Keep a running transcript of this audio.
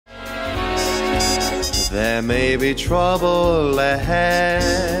There may be trouble ahead,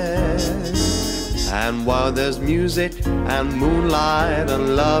 and while there's music and moonlight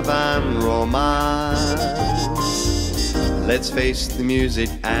and love and romance, let's face the music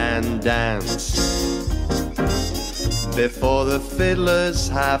and dance before the fiddlers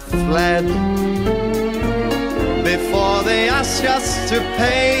have fled, before they ask us to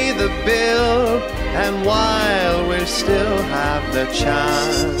pay the bill, and while we still have the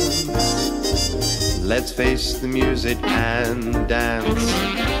chance, let's face the music and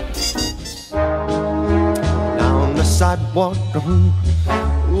dance. Down the sidewalk,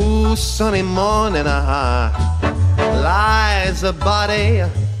 ooh, sunny morning, lies a body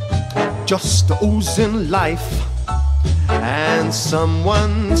just oozing life, and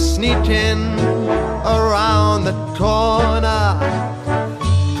someone sneaking around the corner.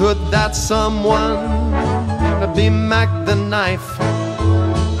 Could that someone be Mac the Knife?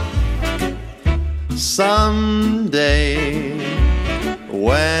 Someday,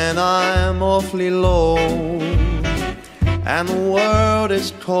 when I'm awfully low and the world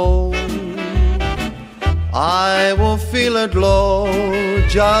is cold, I will feel a glow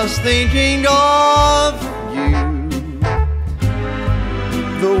just thinking of you,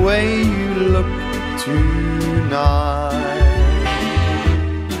 the way you look tonight.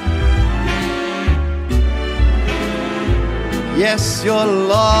 Yes, you're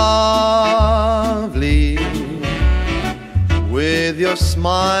lovely, with your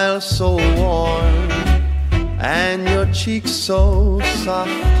smile so warm and your cheeks so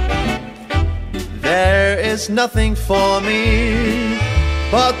soft. There is nothing for me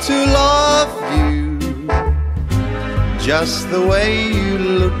but to love you just the way you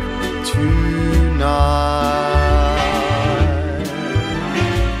look tonight.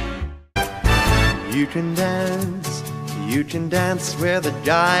 You can dance with the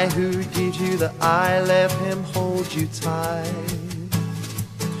guy who gives you the eye, let him hold you tight.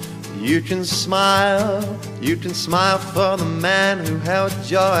 You can smile for the man who held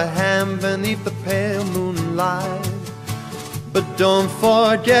your hand beneath the pale moonlight. But don't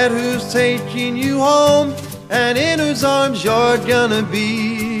forget who's taking you home and in whose arms you're gonna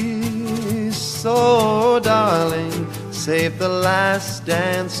be. So darling, save the last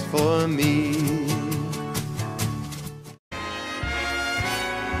dance for me.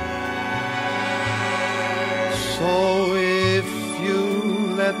 So if you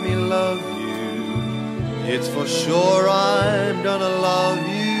let me love you, it's for sure I'm gonna love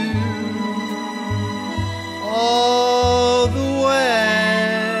you. Oh,